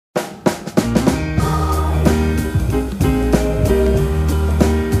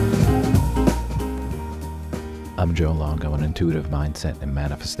I'm Joe Longo, an intuitive mindset and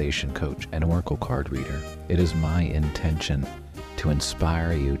manifestation coach and oracle card reader. It is my intention to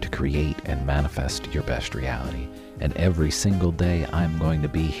inspire you to create and manifest your best reality. And every single day, I'm going to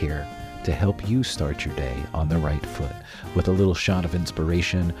be here to help you start your day on the right foot with a little shot of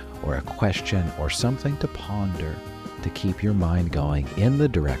inspiration or a question or something to ponder to keep your mind going in the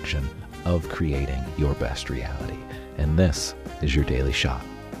direction of creating your best reality. And this is your daily shot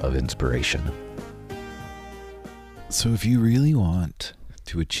of inspiration. So if you really want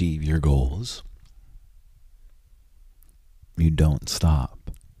to achieve your goals, you don't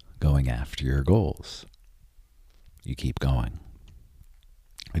stop going after your goals. You keep going.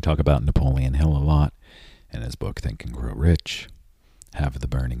 I talk about Napoleon Hill a lot in his book, Think and Grow Rich. Have the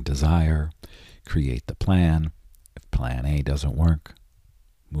burning desire, create the plan. If plan A doesn't work,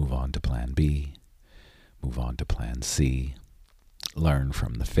 move on to plan B, move on to plan C. Learn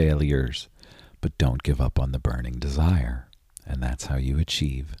from the failures, but don't give up on the burning desire. And that's how you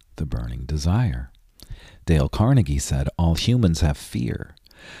achieve the burning desire. Dale Carnegie said, all humans have fear,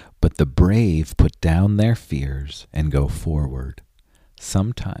 but the brave put down their fears and go forward,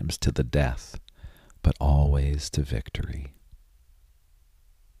 sometimes to the death, but always to victory.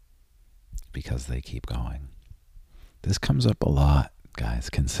 Because they keep going. This comes up a lot,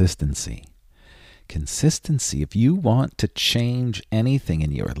 guys, consistency. Consistency. If you want to change anything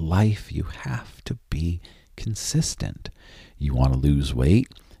in your life, you have to be consistent. You want to lose weight,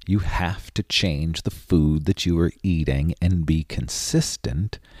 you have to change the food that you are eating and be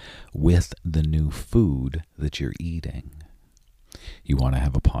consistent with the new food that you're eating. You want to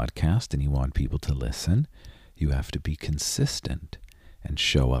have a podcast and you want people to listen, you have to be consistent and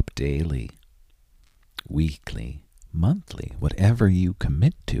show up daily, weekly, monthly, whatever you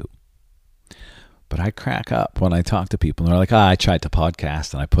commit to. But I crack up when I talk to people and they're like, I tried to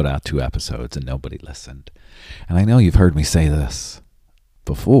podcast and I put out 2 episodes and nobody listened. And I know you've heard me say this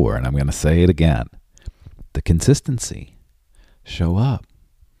before, and I'm going to say it again. The consistency. Show up.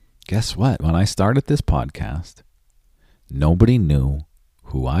 Guess what? When I started this podcast, nobody knew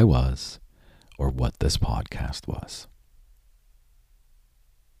who I was or what this podcast was.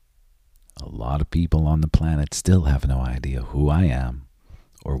 A lot of people on the planet still have no idea who I am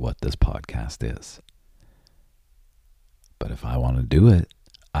or what this podcast is. But if I want to do it,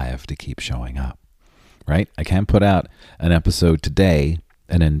 I have to keep showing up, right? I can't put out an episode today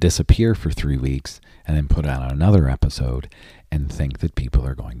and then disappear for 3 weeks and then put out another episode and think that people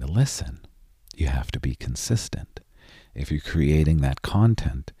are going to listen. You have to be consistent. If you're creating that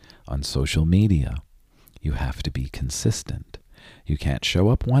content on social media, you have to be consistent. You can't show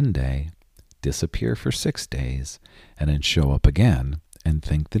up one day, disappear for 6 days, and then show up again and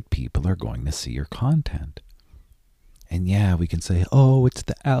think that people are going to see your content. And yeah, we can say, oh, it's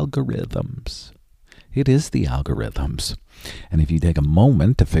the algorithms. It is the algorithms. And if you take a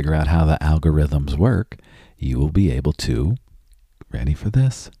moment to figure out how the algorithms work, you will be able to, ready for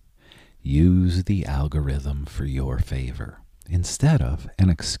this, use the algorithm for your favor instead of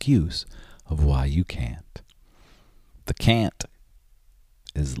an excuse of why you can't. The can't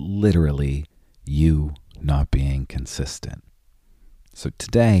is literally you not being consistent. So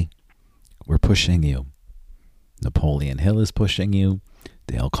today, we're pushing you. Napoleon Hill is pushing you.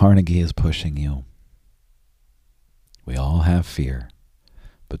 Dale Carnegie is pushing you. We all have fear,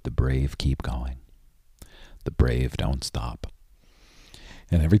 but the brave keep going. The brave don't stop.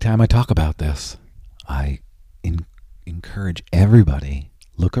 And every time I talk about this, I encourage everybody,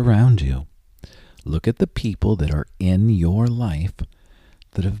 look around you. Look at the people that are in your life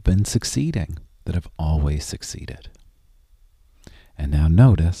that have been succeeding, that have always succeeded. And now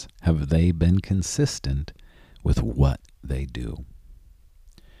notice, have they been consistent with what they do?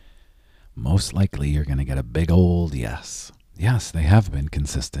 Most likely you're going to get a big old yes. Yes, they have been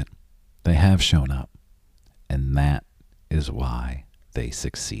consistent. They have shown up. And that is why they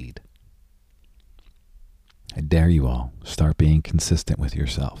succeed. I dare you all, start being consistent with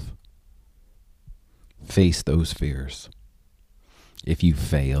yourself. Face those fears. If you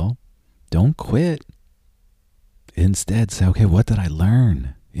fail, don't quit. Instead, say, okay, what did I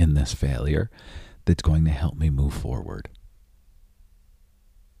learn in this failure that's going to help me move forward?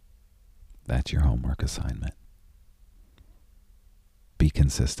 That's your homework assignment. Be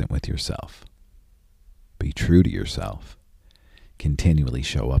consistent with yourself. Be true to yourself. Continually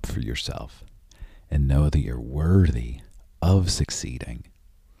show up for yourself. And know that you're worthy of succeeding.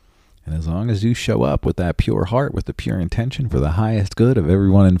 And as long as you show up with that pure heart, with the pure intention for the highest good of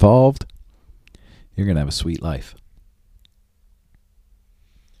everyone involved, you're going to have a sweet life.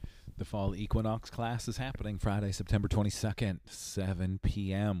 The fall equinox class is happening Friday, September 22nd, 7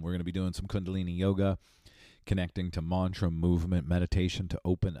 p.m. We're going to be doing some Kundalini yoga, connecting to mantra, movement, meditation to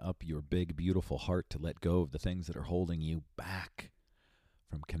open up your big, beautiful heart to let go of the things that are holding you back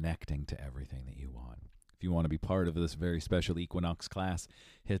from connecting to everything that you want. If you want to be part of this very special Equinox class,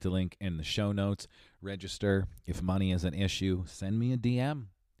 hit the link in the show notes. Register. If money is an issue, send me a DM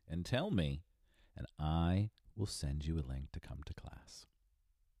and tell me, and I will send you a link to come to class.